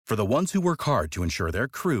For the ones who work hard to ensure their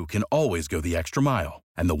crew can always go the extra mile,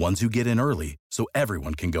 and the ones who get in early so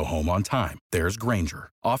everyone can go home on time, there's Grainger,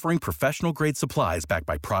 offering professional-grade supplies backed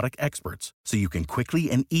by product experts so you can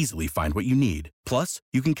quickly and easily find what you need. Plus,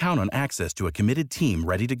 you can count on access to a committed team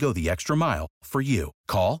ready to go the extra mile for you.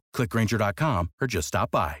 Call, click Grainger.com, or just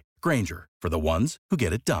stop by. Grainger, for the ones who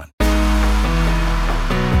get it done.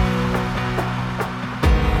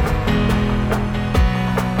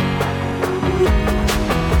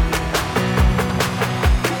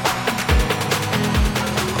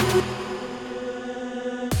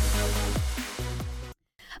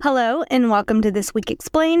 Hello, and welcome to This Week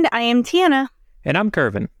Explained. I am Tiana. And I'm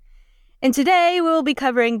Kervin. And today we'll be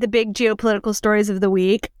covering the big geopolitical stories of the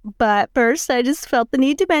week. But first, I just felt the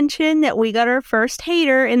need to mention that we got our first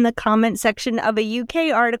hater in the comment section of a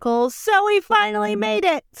UK article, so we finally made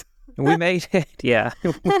it. We made it, yeah.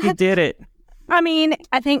 We did it. I mean,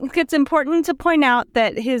 I think it's important to point out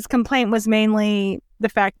that his complaint was mainly the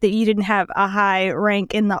fact that you didn't have a high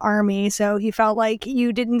rank in the army, so he felt like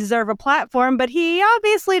you didn't deserve a platform, but he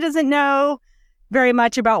obviously doesn't know very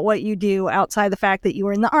much about what you do outside the fact that you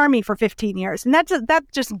were in the army for 15 years. And that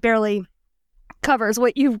just barely covers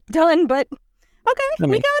what you've done, but okay,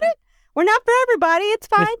 we got it. We're not for everybody, it's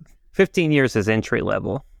fine. 15 years is entry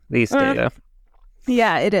level these days.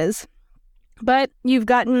 Yeah, it is. But you've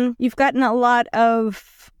gotten a lot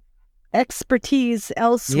of expertise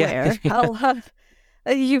elsewhere. Yeah.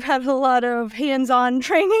 You've had a lot of hands-on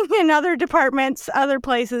training in other departments, other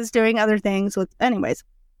places, doing other things. Anyways,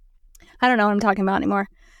 I don't know what I'm talking about anymore.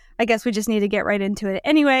 I guess we just need to get right into it.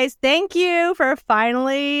 Anyways, thank you for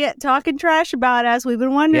finally talking trash about us. We've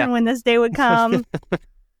been wondering when this day would come.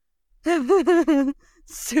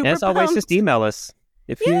 Super As always, pumped. just email us.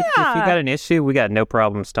 If you got an issue, we got no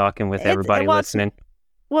problems talking with everybody listening.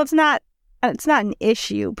 It's not an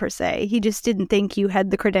issue per se. He just didn't think you had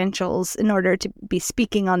the credentials in order to be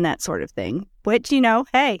speaking on that sort of thing. Which,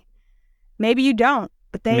 hey, maybe you don't.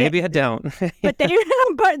 But maybe I don't.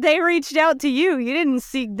 but they reached out to you. You didn't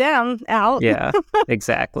seek them out. Yeah,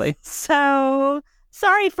 exactly. So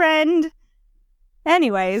sorry, friend.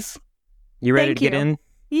 Anyways, you ready to get in?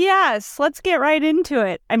 Yes, let's get right into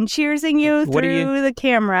it. I'm cheersing you through the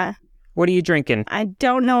camera. What are you drinking? I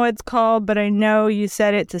don't know what it's called, but I know you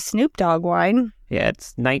said it's a Snoop Dogg wine. Yeah,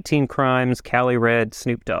 it's 19 Crimes, Cali Red,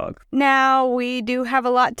 Snoop Dogg. Now, we do have a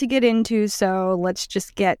lot to get into, so let's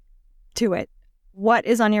just get to it. What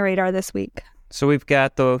is on your radar this week? So we've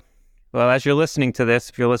got as you're listening to this,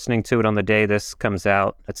 if you're listening to it on the day this comes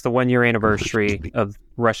out, it's the 1-year anniversary of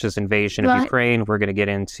Russia's invasion of Ukraine. We're going to get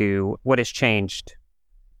into what has changed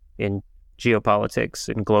in geopolitics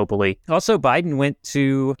and globally. Also, Biden went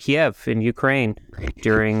to Kyiv in Ukraine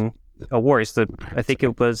during a war. I think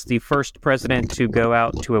it was the first president to go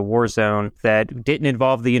out to a war zone that didn't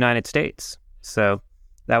involve the United States. So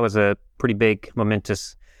that was a pretty big,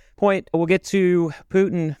 momentous point. We'll get to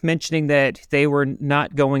Putin mentioning that they were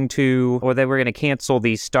not going to, or they were going to cancel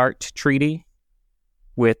the START treaty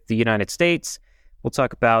with the United States. We'll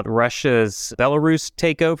talk about Russia's Belarus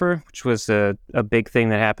takeover, which was a big thing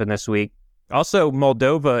that happened this week. Also,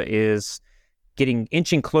 Moldova is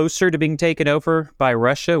inching closer to being taken over by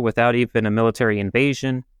Russia without even a military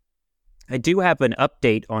invasion. I do have an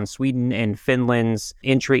update on Sweden and Finland's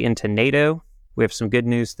entry into NATO. We have some good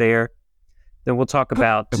news there. Then we'll talk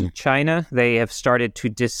about China. They have started to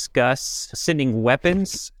discuss sending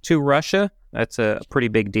weapons to Russia. That's a pretty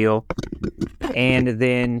big deal. And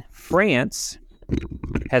then France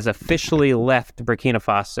has officially left Burkina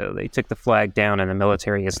Faso. They took the flag down and the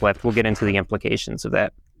military has left. We'll get into the implications of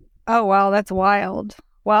that. Oh, wow, that's wild.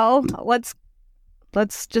 Well, let's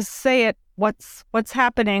just say it. What's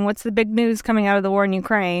happening? What's the big news coming out of the war in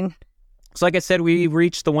Ukraine? So like I said, we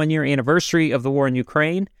reached the 1-year anniversary of the war in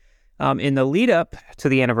Ukraine. In the lead up to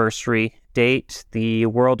the anniversary date, the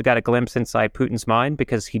world got a glimpse inside Putin's mind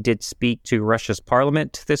because he did speak to Russia's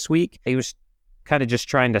parliament this week. He was kind of just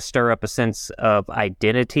trying to stir up a sense of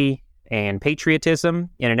identity and patriotism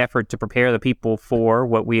in an effort to prepare the people for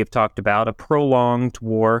what we have talked about, a prolonged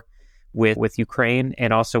war with Ukraine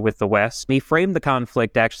and also with the West. He framed the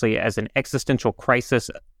conflict actually as an existential crisis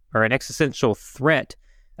or an existential threat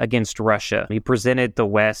against Russia. He presented the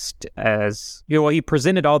West as, he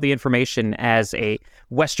presented all the information as a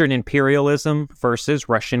Western imperialism versus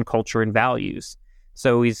Russian culture and values.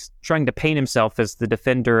 So he's trying to paint himself as the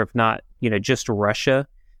defender of not, just Russia,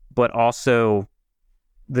 but also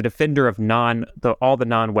the defender of all the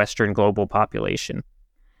non-Western global population.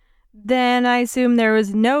 Then I assume there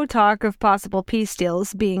was no talk of possible peace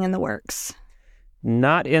deals being in the works.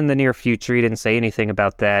 Not in the near future. He didn't say anything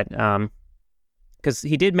about that. because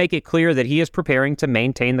he did make it clear that he is preparing to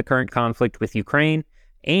maintain the current conflict with Ukraine,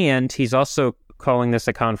 and he's also calling this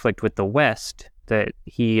a conflict with the West that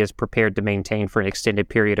he is prepared to maintain for an extended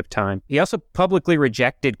period of time. He also publicly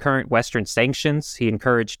rejected current Western sanctions. He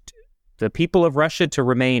encouraged the people of Russia to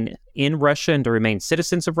remain in Russia and to remain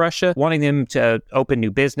citizens of Russia, wanting them to open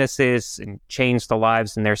new businesses and change the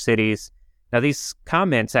lives in their cities. Now, these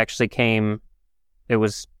comments actually it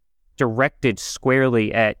was directed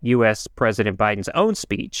squarely at U.S. President Biden's own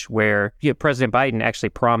speech, where President Biden actually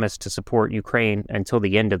promised to support Ukraine until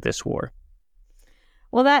the end of this war.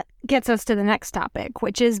 Well, that gets us to the next topic,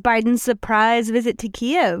 which is Biden's surprise visit to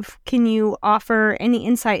Kyiv. Can you offer any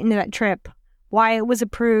insight into that trip, why it was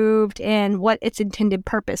approved, and what its intended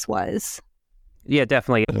purpose was? Yeah,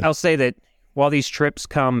 definitely. I'll say that while these trips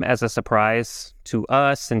come as a surprise to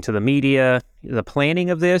us and to the media, the planning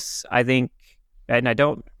of this, I think, and I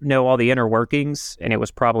don't know all the inner workings, and it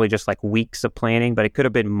was probably just like weeks of planning, but it could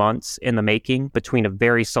have been months in the making between a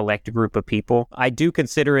very select group of people. I do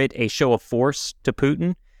consider it a show of force to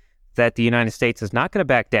Putin that the United States is not going to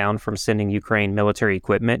back down from sending Ukraine military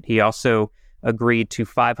equipment. He also agreed to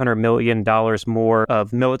 $500 million more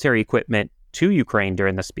of military equipment to Ukraine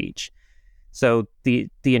during the speech. So the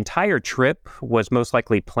entire trip was most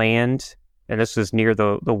likely planned, and this was near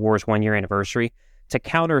the war's one-year anniversary, to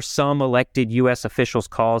counter some elected U.S. officials'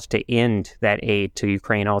 calls to end that aid to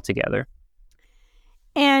Ukraine altogether.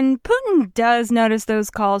 And Putin does notice those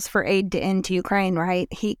calls for aid to end to Ukraine, right?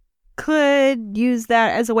 He could use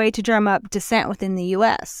that as a way to drum up dissent within the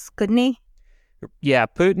U.S., couldn't he? Yeah,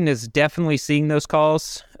 Putin is definitely seeing those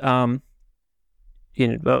calls. They're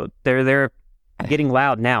getting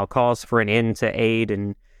loud now, calls for an end to aid,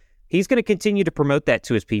 and he's going to continue to promote that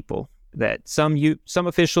to his people. That some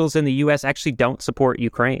officials in the U.S. actually don't support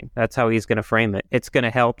Ukraine. That's how he's going to frame it. It's going to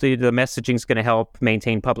help, the messaging's going to help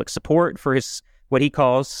maintain public support for what he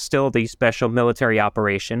calls still the special military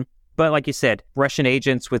operation. But like you said, Russian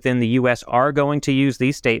agents within the U.S. are going to use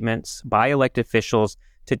these statements by elected officials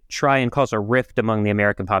to try and cause a rift among the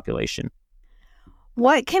American population.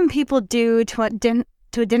 What can people do to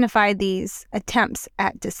identify these attempts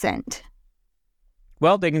at dissent?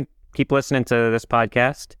 Well, they can keep listening to this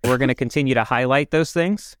podcast. We're going to continue to highlight those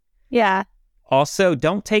things. Yeah. Also,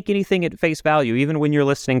 don't take anything at face value, even when you're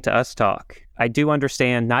listening to us talk. I do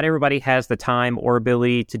understand not everybody has the time or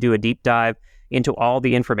ability to do a deep dive into all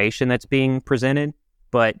the information that's being presented,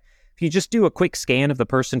 but if you just do a quick scan of the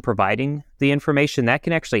person providing the information, that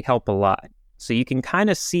can actually help a lot. So you can kind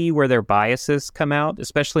of see where their biases come out,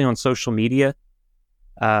 especially on social media.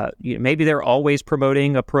 Maybe they're always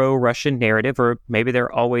promoting a pro-Russian narrative, or maybe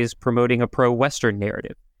they're always promoting a pro-Western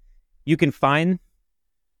narrative. You can find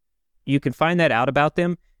that out about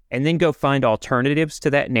them, and then go find alternatives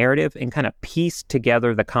to that narrative and kind of piece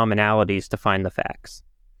together the commonalities to find the facts.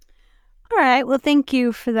 All right. Well, thank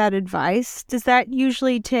you for that advice. Does that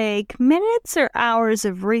usually take minutes or hours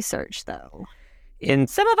of research, though?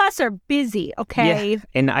 Some of us are busy, okay? Yeah,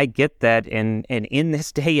 and I get that. And in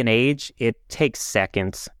this day and age, it takes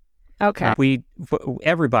seconds. Okay.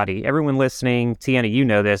 Everyone listening, Tiana, you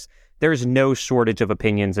know this, there's no shortage of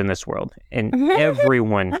opinions in this world. And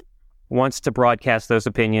everyone wants to broadcast those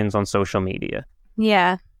opinions on social media.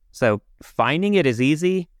 Yeah. So finding it is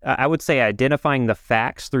easy. I would say identifying the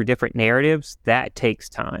facts through different narratives, that takes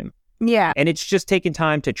time. Yeah. And it's just taking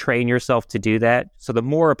time to train yourself to do that. So the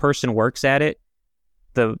more a person works at it,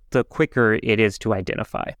 the quicker it is to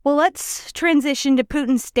identify. Well, let's transition to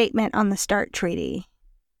Putin's statement on the START treaty.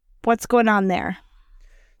 What's going on there?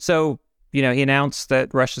 So, he announced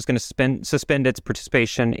that Russia's going to suspend its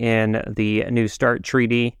participation in the new START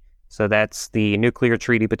treaty. So that's the nuclear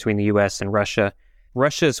treaty between the U.S. and Russia.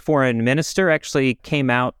 Russia's foreign minister actually came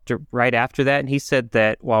out right after that, and he said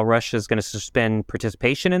that while Russia is going to suspend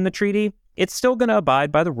participation in the treaty, it's still going to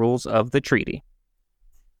abide by the rules of the treaty.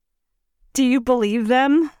 Do you believe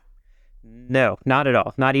them? No, not at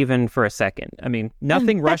all. Not even for a second. I mean,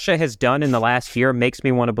 nothing Russia has done in the last year makes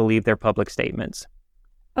me want to believe their public statements.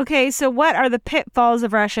 Okay, so what are the pitfalls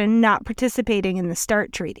of Russia not participating in the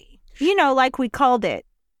START treaty? Like we called it.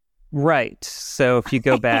 Right. So if you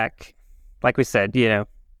go back, like we said,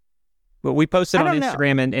 we posted on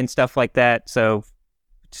Instagram and stuff like that. So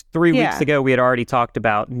 3 weeks ago, we had already talked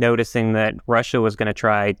about noticing that Russia was going to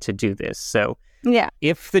try to do this. So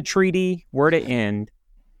if the treaty were to end,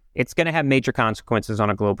 it's going to have major consequences on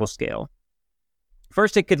a global scale.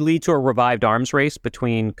 First, it could lead to a revived arms race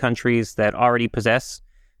between countries that already possess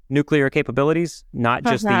nuclear capabilities, not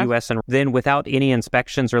just the U.S. And then without any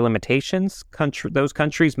inspections or limitations, those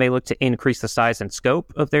countries may look to increase the size and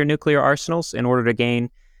scope of their nuclear arsenals in order to gain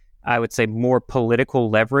I would say, more political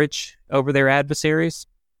leverage over their adversaries.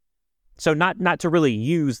 So not to really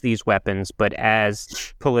use these weapons, but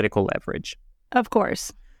as political leverage. Of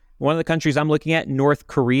course. One of the countries I'm looking at, North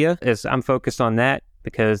Korea, is I'm focused on that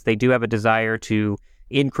because they do have a desire to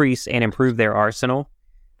increase and improve their arsenal.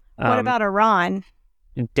 What about Iran?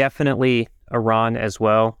 Definitely Iran as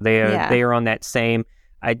well. They are on that same.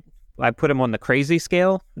 I put them on the crazy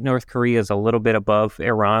scale. North Korea is a little bit above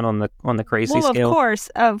Iran on the crazy scale.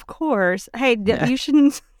 Of course. Hey, you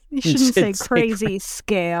shouldn't say crazy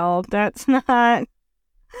scale. That's not.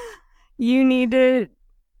 You need to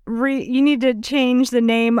change the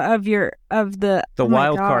name of the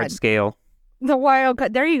wild card scale. The wild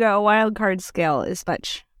card. There you go. Wild card scale is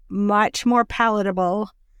much more palatable.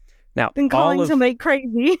 Now, than calling somebody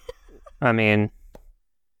crazy. I mean,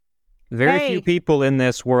 very few people in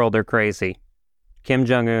this world are crazy. Kim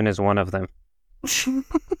Jong-un is one of them.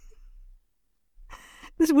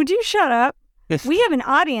 Would you shut up? We have an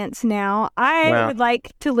audience now. I would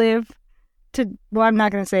like to live to... Well, I'm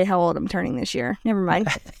not going to say how old I'm turning this year. Never mind.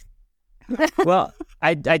 Well,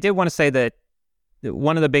 I did want to say that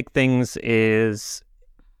one of the big things is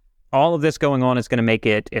all of this going on is going to make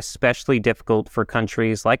it especially difficult for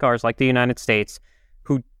countries like ours, like the United States,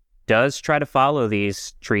 who does try to follow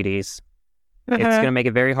these treaties. It's going to make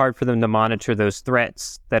it very hard for them to monitor those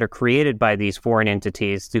threats that are created by these foreign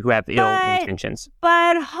entities who have ill intentions.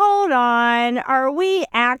 But hold on. Are we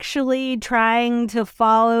actually trying to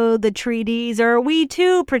follow the treaties, or are we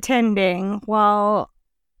too pretending while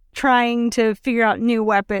trying to figure out new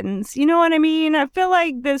weapons? You know what I mean? I feel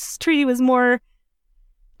like this treaty was more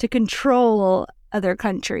to control other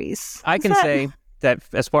countries. I can say that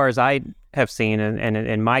as far as I have seen and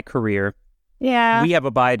in my career, we have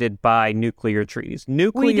abided by nuclear treaties.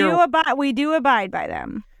 We do abide by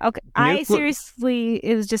them. Okay.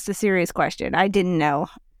 It was just a serious question. I didn't know.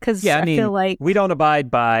 Because I feel like... We don't abide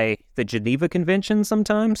by the Geneva Convention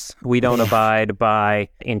sometimes. We don't abide by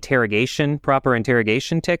proper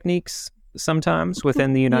interrogation techniques sometimes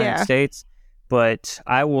within the United States. But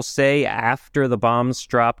I will say after the bombs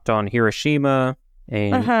dropped on Hiroshima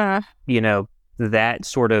and, that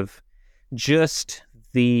sort of just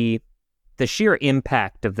the sheer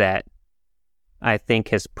impact of that, I think,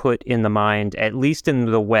 has put in the mind, at least in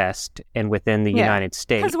the West and within the United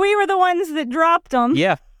States. Because we were the ones that dropped them.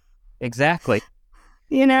 Yeah, exactly.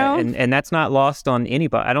 And that's not lost on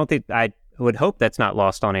anybody. I would hope that's not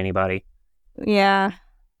lost on anybody. Yeah.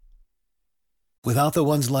 Without the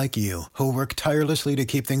ones like you, who work tirelessly to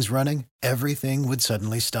keep things running, everything would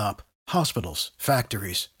suddenly stop. Hospitals,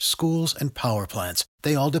 factories, schools, and power plants,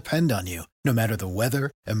 they all depend on you. No matter the weather,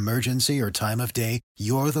 emergency, or time of day,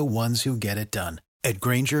 you're the ones who get it done. At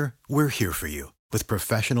Grainger, we're here for you. With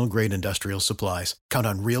professional-grade industrial supplies, count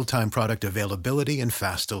on real-time product availability and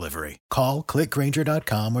fast delivery. Call,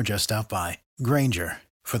 clickgrainger.com, or just stop by. Grainger,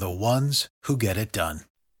 for the ones who get it done.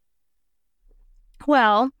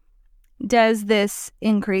 Well, does this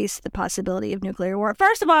increase the possibility of nuclear war?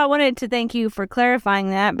 First of all, I wanted to thank you for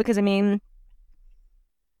clarifying that because, I mean,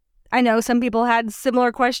 I know some people had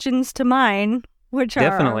similar questions to mine, which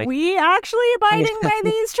are we actually abiding by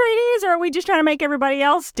these treaties, or are we just trying to make everybody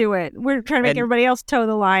else do it? We're trying to make everybody else toe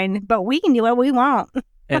the line, but we can do what we want.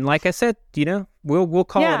 And like I said, we'll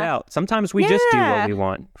call it out. Sometimes we just do what we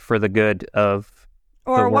want for the good of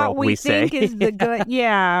the world, what we think is the good.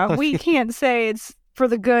 Yeah, we can't say it's for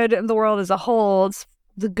the good of the world as a whole. It's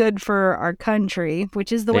the good for our country,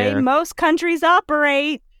 which is the way most countries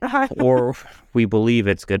operate. Or we believe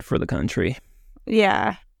it's good for the country.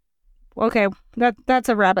 Yeah. Okay, that's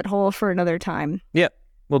a rabbit hole for another time. Yep,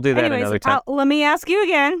 we'll do that another time. Let me ask you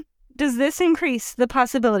again. Does this increase the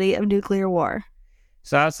possibility of nuclear war?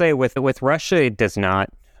 So I'll say with Russia, it does not.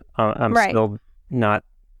 I'm still not.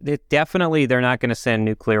 Definitely, they're not going to send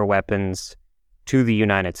nuclear weapons to the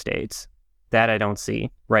United States. That I don't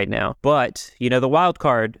see right now. But, the wild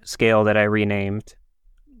card scale that I renamed.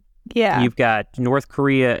 Yeah. You've got North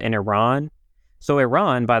Korea and Iran. So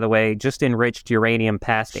Iran, by the way, just enriched uranium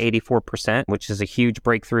past 84%, which is a huge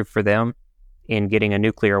breakthrough for them in getting a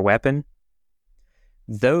nuclear weapon.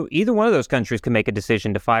 Though either one of those countries can make a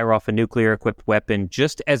decision to fire off a nuclear-equipped weapon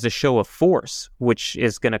just as a show of force, which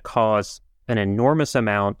is going to cause an enormous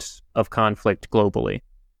amount of conflict globally.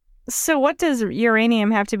 So what does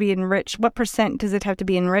uranium have to be enriched? What percent does it have to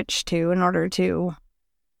be enriched to in order to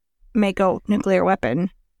make a nuclear weapon?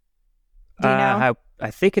 Do you know? I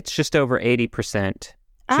think it's just over 80%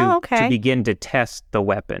 to begin to test the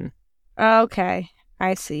weapon. Okay,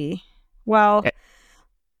 I see. Well,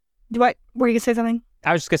 were you going to say something?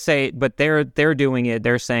 I was just going to say, but they're doing it.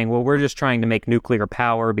 They're saying, well, we're just trying to make nuclear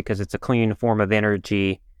power because it's a clean form of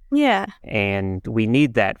energy. Yeah. And we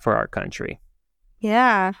need that for our country.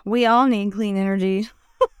 Yeah. We all need clean energy.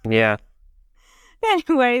 Yeah.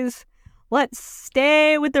 Anyways, let's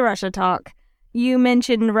stay with the Russia talk. You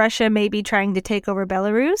mentioned Russia may be trying to take over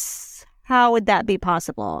Belarus. How would that be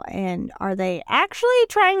possible? And are they actually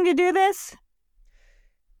trying to do this?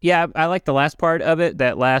 Yeah, I like the last part of it,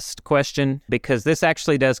 that last question, because this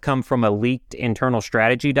actually does come from a leaked internal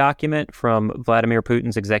strategy document from Vladimir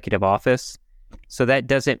Putin's executive office. So that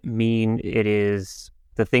doesn't mean it is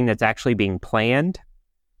the thing that's actually being planned.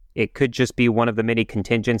 It could just be one of the many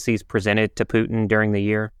contingencies presented to Putin during the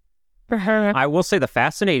year. I will say the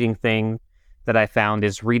fascinating thing that I found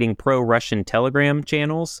is reading pro-Russian Telegram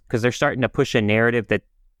channels, because they're starting to push a narrative that,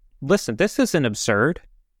 listen, this isn't absurd.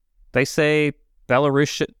 They say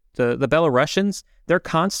the Belarusians, they're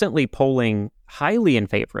constantly polling highly in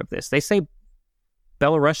favor of this. They say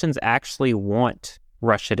Belarusians actually want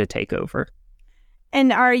Russia to take over.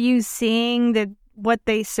 And are you seeing that what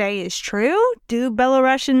they say is true? Do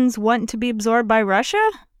Belarusians want to be absorbed by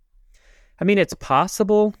Russia? I mean, it's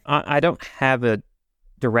possible. I don't have a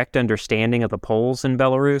direct understanding of the polls in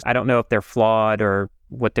Belarus. I don't know if they're flawed or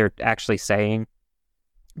what they're actually saying.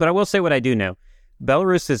 But I will say what I do know.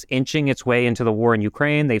 Belarus is inching its way into the war in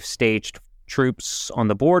Ukraine. They've staged troops on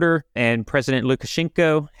the border, and President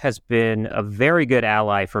Lukashenko has been a very good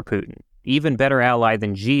ally for Putin, even better ally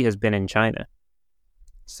than Xi has been in China.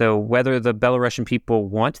 So whether the Belarusian people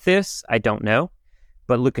want this, I don't know,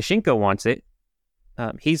 but Lukashenko wants it.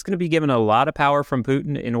 He's going to be given a lot of power from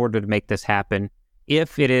Putin in order to make this happen,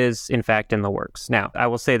 if it is, in fact, in the works. Now, I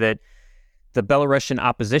will say that the Belarusian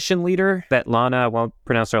opposition leader, Svetlana, I won't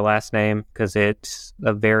pronounce her last name because it's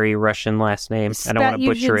a very Russian last name. I don't want to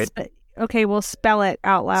butcher it. Okay, we'll spell it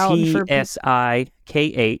out loud. Tsikhaonovskaya.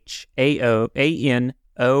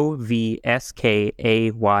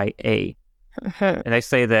 And they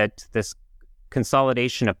say that this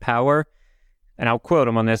consolidation of power, and I'll quote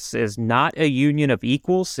him on this, is not a union of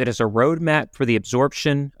equals. It is a roadmap for the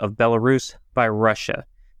absorption of Belarus by Russia.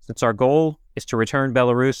 Since our goal is to return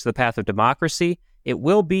Belarus to the path of democracy, it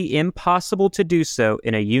will be impossible to do so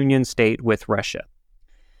in a union state with Russia.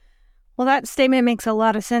 Well, that statement makes a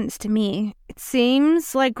lot of sense to me. It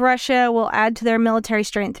seems like Russia will add to their military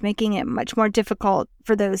strength, making it much more difficult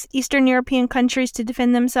for those Eastern European countries to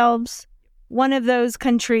defend themselves. One of those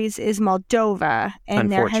countries is Moldova,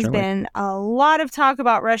 and there has been a lot of talk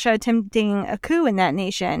about Russia attempting a coup in that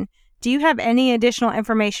nation. Do you have any additional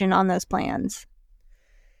information on those plans?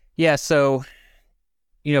 Yeah, so,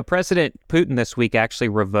 President Putin this week actually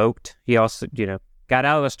revoked. He also, got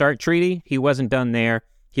out of the START treaty. He wasn't done there.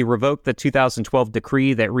 He revoked the 2012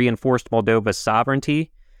 decree that reinforced Moldova's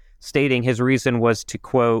sovereignty, stating his reason was to,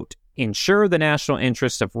 quote, ensure the national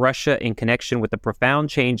interests of Russia in connection with the profound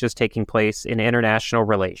changes taking place in international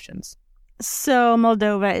relations. So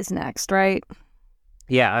Moldova is next, right?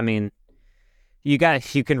 Yeah, I mean, you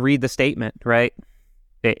can read the statement, right?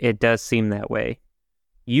 It does seem that way.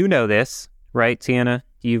 You know this, right, Tiana?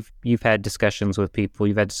 You've had discussions with people.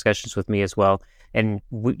 You've had discussions with me as well. And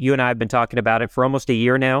you and I have been talking about it for almost a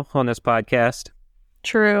year now on this podcast.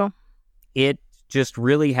 True. It just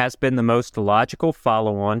really has been the most logical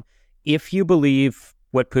follow-on if you believe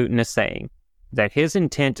what Putin is saying, that his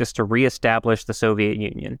intent is to reestablish the Soviet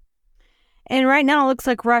Union. And right now it looks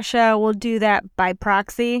like Russia will do that by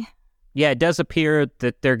proxy. Yeah, it does appear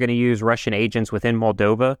that they're going to use Russian agents within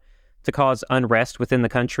Moldova to cause unrest within the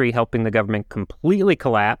country, helping the government completely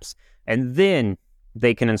collapse, and then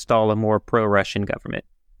they can install a more pro-Russian government.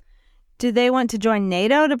 Do they want to join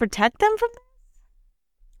NATO to protect them from this?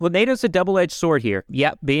 Well, NATO's a double-edged sword here.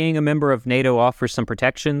 Yep, being a member of NATO offers some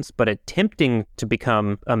protections, but attempting to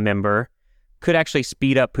become a member could actually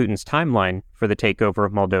speed up Putin's timeline for the takeover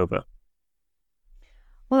of Moldova.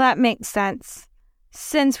 Well, that makes sense.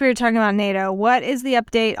 Since we were talking about NATO, what is the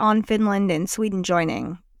update on Finland and Sweden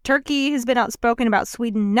joining? Turkey has been outspoken about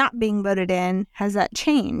Sweden not being voted in. Has that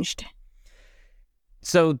changed?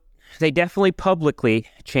 So they definitely publicly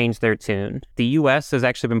changed their tune. The U.S. has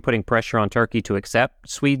actually been putting pressure on Turkey to accept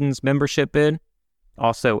Sweden's membership bid.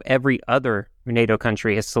 Also, every other NATO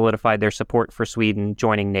country has solidified their support for Sweden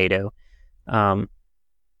joining NATO. So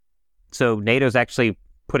NATO's actually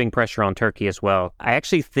putting pressure on Turkey as well. I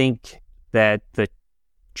actually think that the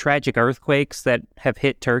tragic earthquakes that have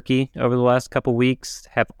hit Turkey over the last couple weeks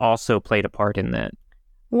have also played a part in that.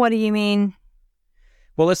 What do you mean?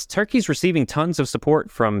 Well, Turkey's receiving tons of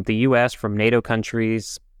support from the U.S., from NATO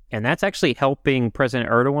countries, and that's actually helping President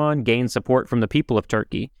Erdogan gain support from the people of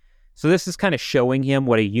Turkey. So this is kind of showing him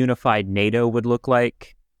what a unified NATO would look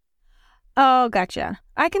like. Oh, gotcha.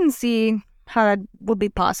 I can see how that would be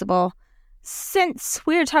possible. Since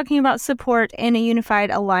we're talking about support in a unified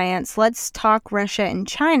alliance, let's talk Russia and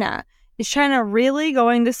China. Is China really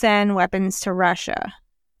going to send weapons to Russia?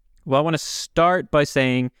 Well, I want to start by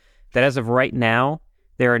saying that as of right now,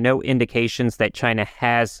 there are no indications that China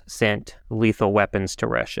has sent lethal weapons to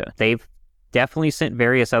Russia. They've definitely sent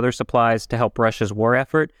various other supplies to help Russia's war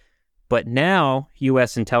effort, but now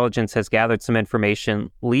U.S. intelligence has gathered some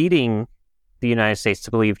information leading the United States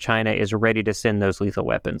to believe China is ready to send those lethal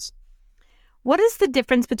weapons. What is the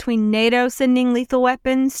difference between NATO sending lethal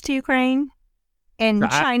weapons to Ukraine and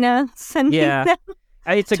China sending them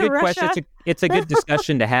it's a to good Russia? question. It's a good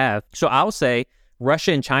discussion to have. So I'll say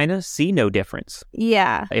Russia and China see no difference.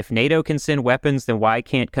 Yeah. If NATO can send weapons, then why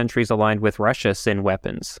can't countries aligned with Russia send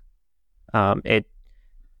weapons?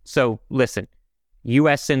 So listen,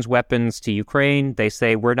 U.S. sends weapons to Ukraine. They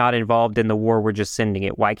say, we're not involved in the war. We're just sending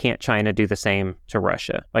it. Why can't China do the same to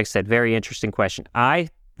Russia? Like I said, very interesting question. I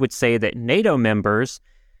would say that NATO members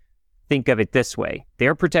think of it this way.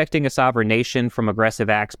 They're protecting a sovereign nation from aggressive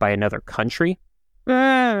acts by another country.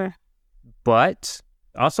 But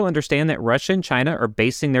also understand that Russia and China are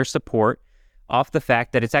basing their support off the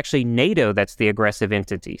fact that it's actually NATO that's the aggressive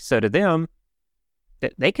entity. So to them,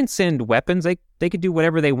 they can send weapons. They could do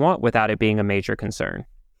whatever they want without it being a major concern.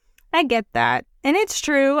 I get that. And it's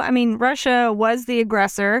true. I mean, Russia was the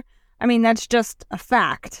aggressor. I mean, that's just a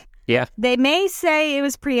fact. Yeah. They may say it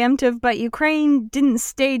was preemptive, but Ukraine didn't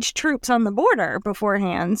stage troops on the border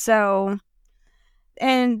beforehand. So,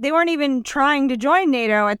 and they weren't even trying to join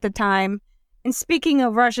NATO at the time. And speaking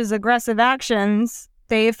of Russia's aggressive actions,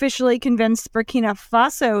 they officially convinced Burkina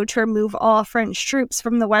Faso to remove all French troops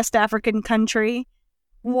from the West African country.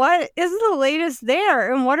 What is the latest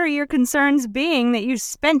there? And what are your concerns being that you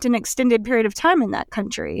spent an extended period of time in that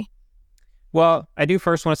country? Well, I do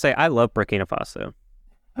first want to say I love Burkina Faso.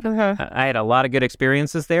 I had a lot of good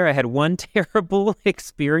experiences there. I had one terrible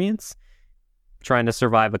experience trying to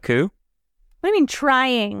survive a coup. What do you mean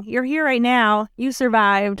trying? You're here right now. You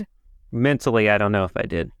survived. Mentally, I don't know if I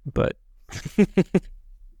did, but...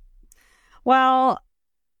 Well,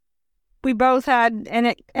 we both had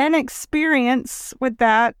an experience with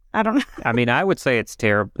that. I don't know. I mean, I would say it's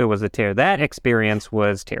terrible. It was a terror. That experience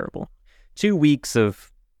was terrible. 2 weeks of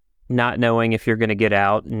not knowing if you're going to get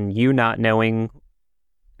out and you not knowing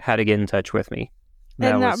how to get in touch with me.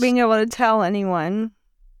 And not being able to tell anyone.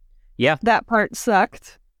 Yeah. That part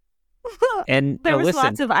sucked. And there was listen.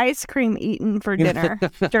 lots of ice cream eaten for dinner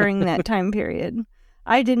during that time period.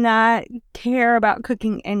 I did not care about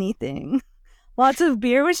cooking anything. Lots of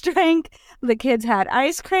beer was drank. The kids had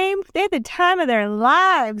ice cream. They had the time of their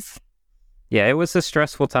lives. Yeah, it was a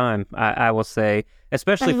stressful time, I will say,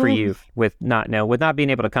 especially for you with not being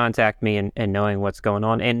able to contact me and knowing what's going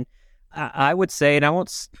on. And I would say, and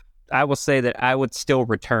I will say that I would still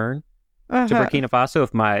return to Burkina Faso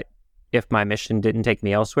if my mission didn't take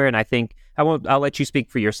me elsewhere. And I think I'll let you speak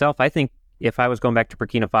for yourself. I think if I was going back to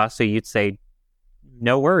Burkina Faso, you'd say,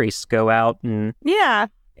 no worries, go out and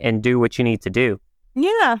do what you need to do.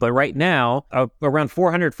 Yeah. But right now, around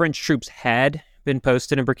 400 French troops had been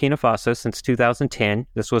posted in Burkina Faso since 2010.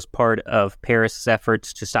 This was part of Paris'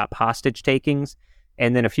 efforts to stop hostage takings.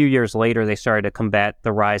 And then a few years later, they started to combat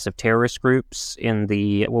the rise of terrorist groups in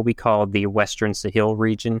what we call the Western Sahel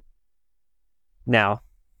region. Now,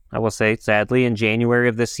 I will say, sadly, in January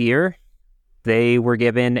of this year, they were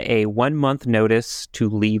given a 1-month notice to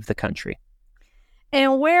leave the country.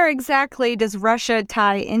 And where exactly does Russia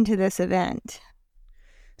tie into this event?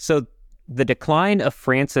 So the decline of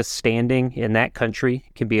France's standing in that country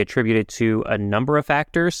can be attributed to a number of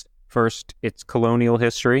factors. First, its colonial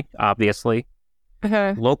history, obviously.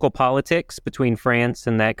 Local politics between France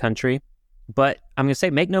and that country. But I'm going to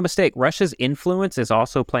say, make no mistake, Russia's influence is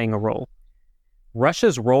also playing a role.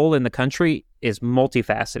 Russia's role in the country is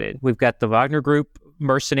multifaceted. We've got the Wagner Group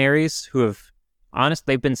mercenaries who have,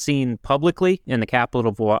 they've been seen publicly in the capital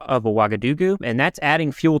of Ouagadougou, and that's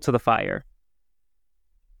adding fuel to the fire.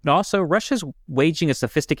 And also, Russia's waging a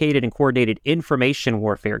sophisticated and coordinated information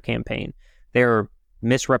warfare campaign. They're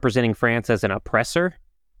misrepresenting France as an oppressor,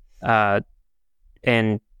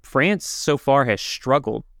 and France so far has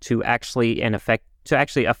struggled to actually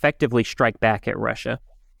effectively strike back at Russia.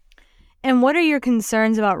 And what are your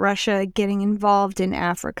concerns about Russia getting involved in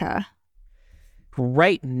Africa?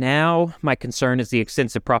 Right now, my concern is the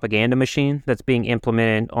extensive propaganda machine that's being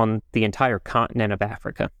implemented on the entire continent of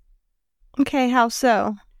Africa. Okay, how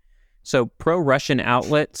so? So pro-Russian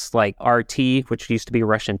outlets like RT, which used to be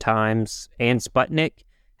Russian Times, and Sputnik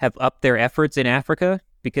have upped their efforts in Africa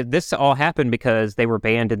because this all happened because they were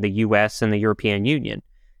banned in the U.S. and the European Union.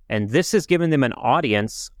 And this has given them an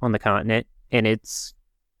audience on the continent, and it's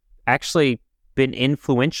actually been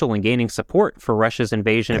influential in gaining support for Russia's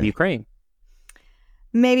invasion of Ukraine.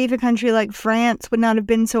 Maybe if a country like France would not have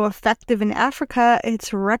been so effective in Africa,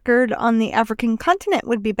 its record on the African continent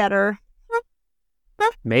would be better.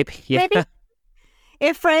 Maybe, yeah. Maybe.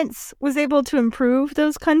 If France was able to improve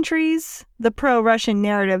those countries, the pro-Russian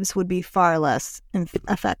narratives would be far less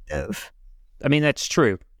effective. I mean, that's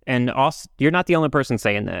true. And also, you're not the only person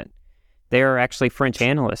saying that. There are actually French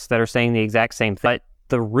analysts that are saying the exact same thing. But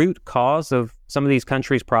the root cause of some of these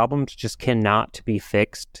countries' problems just cannot be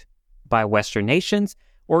fixed by Western nations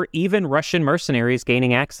or even Russian mercenaries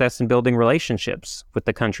gaining access and building relationships with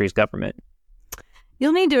the country's government.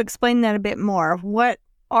 You'll need to explain that a bit more. What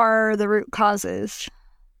are the root causes?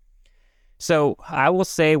 So I will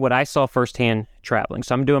say what I saw firsthand traveling.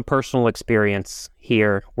 So I'm doing personal experience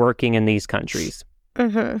here working in these countries.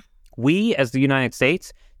 Mm-hmm. We, as the United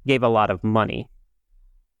States, gave a lot of money.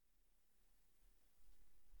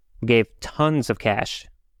 We gave tons of cash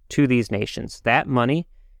to these nations. That money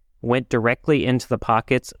went directly into the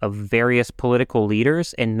pockets of various political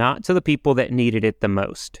leaders and not to the people that needed it the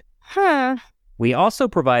most. Huh. We also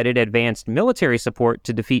provided advanced military support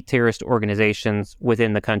to defeat terrorist organizations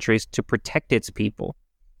within the countries to protect its people,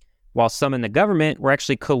 while some in the government were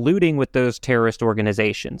actually colluding with those terrorist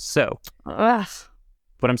organizations. So, Ugh.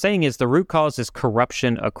 what I'm saying is the root cause is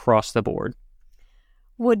corruption across the board.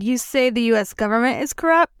 Would you say the U.S. government is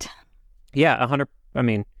corrupt? Yeah,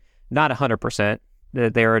 not 100%.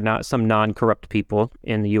 There are not some non-corrupt people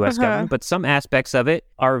in the U.S. government, but some aspects of it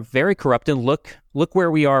are very corrupt. And look where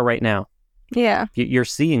we are right now. Yeah. You're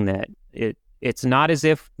seeing that. It's not as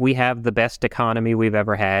if we have the best economy we've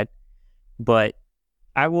ever had, but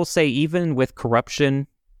I will say even with corruption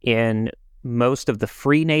in most of the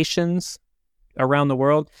free nations around the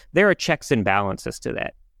world, there are checks and balances to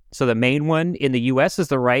that. So the main one in the U.S. is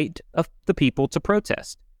the right of the people to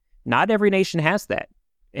protest. Not every nation has that.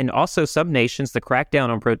 And also some nations, the crackdown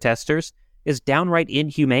on protesters is downright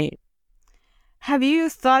inhumane. Have you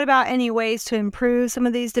thought about any ways to improve some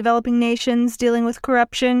of these developing nations dealing with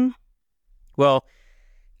corruption? Well,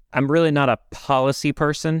 I'm really not a policy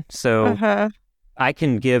person, so I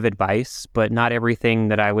can give advice, but not everything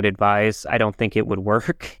that I would advise, I don't think it would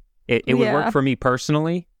work. It would work for me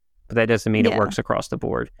personally, but that doesn't mean it works across the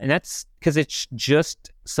board. And that's because it's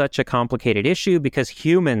just such a complicated issue because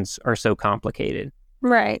humans are so complicated.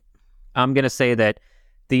 Right. I'm going to say that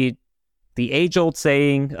the age-old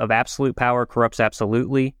saying of absolute power corrupts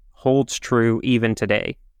absolutely holds true even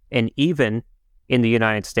today. And even in the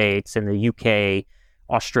United States, in the UK,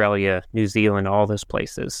 Australia, New Zealand, all those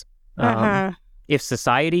places. If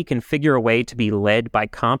society can figure a way to be led by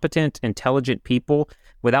competent, intelligent people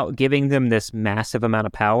without giving them this massive amount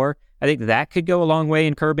of power, I think that could go a long way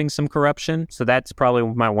in curbing some corruption. So that's probably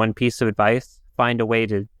my one piece of advice. Find a way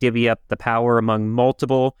to divvy up the power among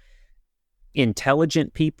multiple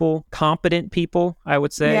intelligent people, competent people, I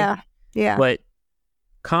would say. Yeah. But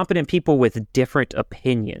competent people with different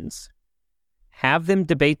opinions. Have them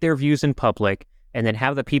debate their views in public and then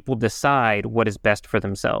have the people decide what is best for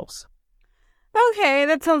themselves. Okay,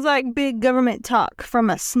 that sounds like big government talk from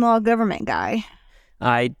a small government guy.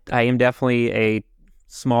 I am definitely a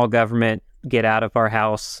small government, get out of our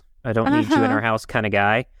house, I don't need you in our house kind of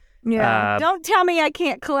guy. Yeah. Don't tell me I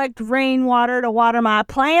can't collect rainwater to water my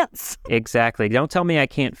plants. Exactly. Don't tell me I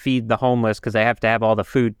can't feed the homeless because I have to have all the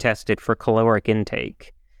food tested for caloric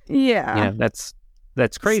intake. Yeah. You know,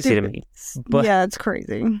 that's crazy to me. But yeah, it's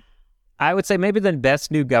crazy. I would say maybe the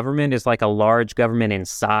best new government is like a large government in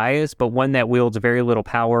size, but one that wields very little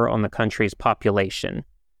power on the country's population.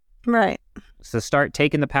 Right. So start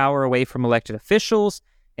taking the power away from elected officials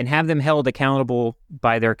and have them held accountable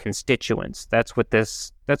by their constituents. That's what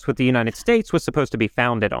the United States was supposed to be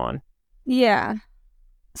founded on. Yeah.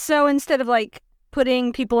 So instead of like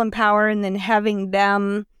putting people in power and then having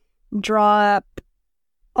them draw up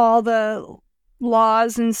all the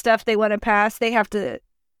laws and stuff they want to pass, they have to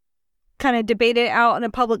kind of debate it out in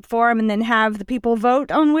a public forum and then have the people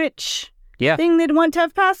vote on which thing they'd want to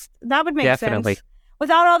have passed. That would make sense.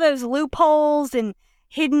 Without all those loopholes and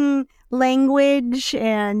hidden language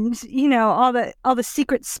and, you know, all the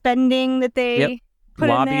secret spending that they put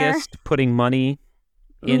lobbyists in there. Putting money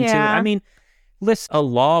into it. I mean, listen, a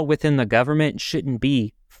law within the government shouldn't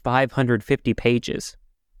be 550 pages.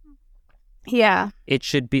 Yeah. It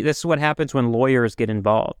should be, this is what happens when lawyers get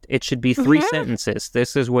involved. It should be 3 sentences.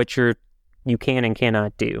 This is what you can and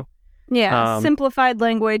cannot do. Yeah. Simplified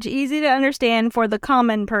language, easy to understand for the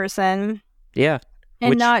common person. Yeah.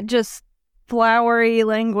 And not just flowery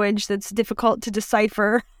language that's difficult to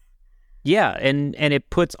decipher. Yeah, and it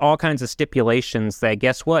puts all kinds of stipulations that,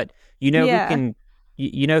 guess what? You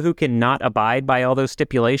you know who can not abide by all those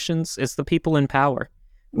stipulations? It's the people in power.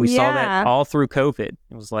 We saw that all through COVID.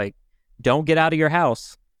 It was like, don't get out of your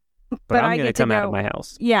house, but I'm going to come out of my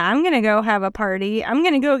house. Yeah, I'm going to go have a party. I'm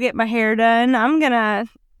going to go get my hair done. I'm going to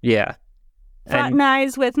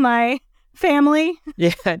fraternize with my family.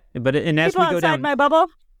 Yeah, but as we go down my bubble,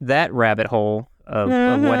 that rabbit hole of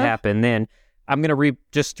what happened, then I'm going to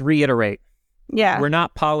just reiterate. Yeah. We're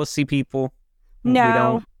not policy people. No. We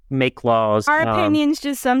don't make laws. Our opinions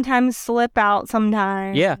just sometimes slip out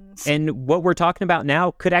sometimes. Yeah. And what we're talking about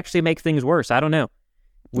now could actually make things worse. I don't know.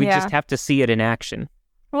 We just have to see it in action.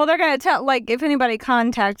 Well, they're going to tell, like, if anybody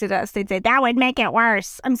contacted us, they'd say, that would make it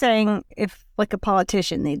worse. I'm saying if, like, a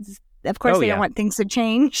politician, of course they don't want things to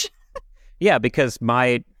change. Yeah, because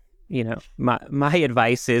my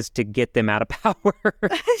advice is to get them out of power.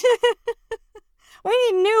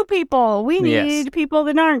 We need new people. We need people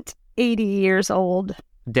that aren't 80 years old.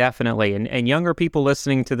 Definitely. And younger people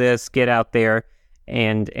listening to this, get out there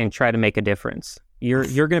and try to make a difference. You're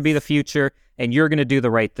going to be the future, and you're going to do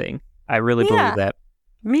the right thing. I really believe that.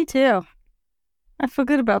 Me too. I feel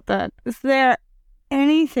good about that. Is there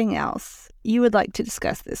anything else you would like to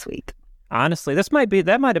discuss this week? Honestly, that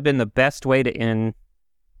might have been the best way to end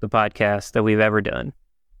the podcast that we've ever done.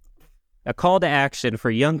 A call to action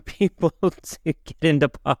for young people to get into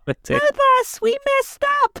politics. Help us! We messed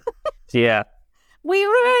up! Yeah. We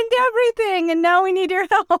ruined everything, and now we need your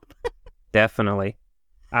help. Definitely.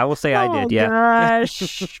 I will say I did, yeah.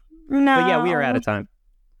 Gosh. No. But yeah, we are out of time.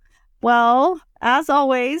 Well, as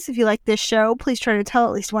always, if you like this show, please try to tell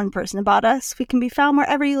at least one person about us. We can be found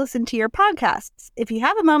wherever you listen to your podcasts. If you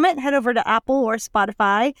have a moment, head over to Apple or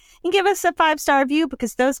Spotify and give us a 5-star review,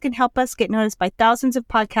 because those can help us get noticed by thousands of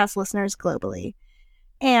podcast listeners globally.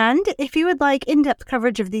 And if you would like in-depth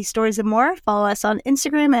coverage of these stories and more, follow us on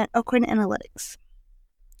Instagram at Oakland Analytics.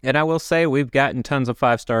 And I will say we've gotten tons of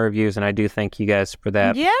 5-star reviews, and I do thank you guys for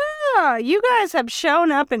that. Yeah, you guys have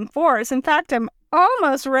shown up in force. In fact, I'm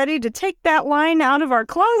almost ready to take that line out of our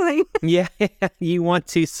clothing. Yeah, you want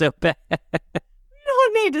to so bad. You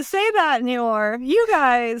don't need to say that anymore. You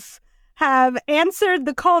guys have answered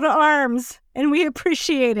the call to arms, and we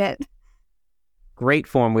appreciate it. Great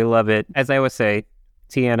form. We love it. As I always say,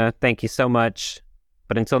 Tiana, thank you so much.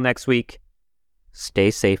 But until next week, stay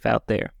safe out there.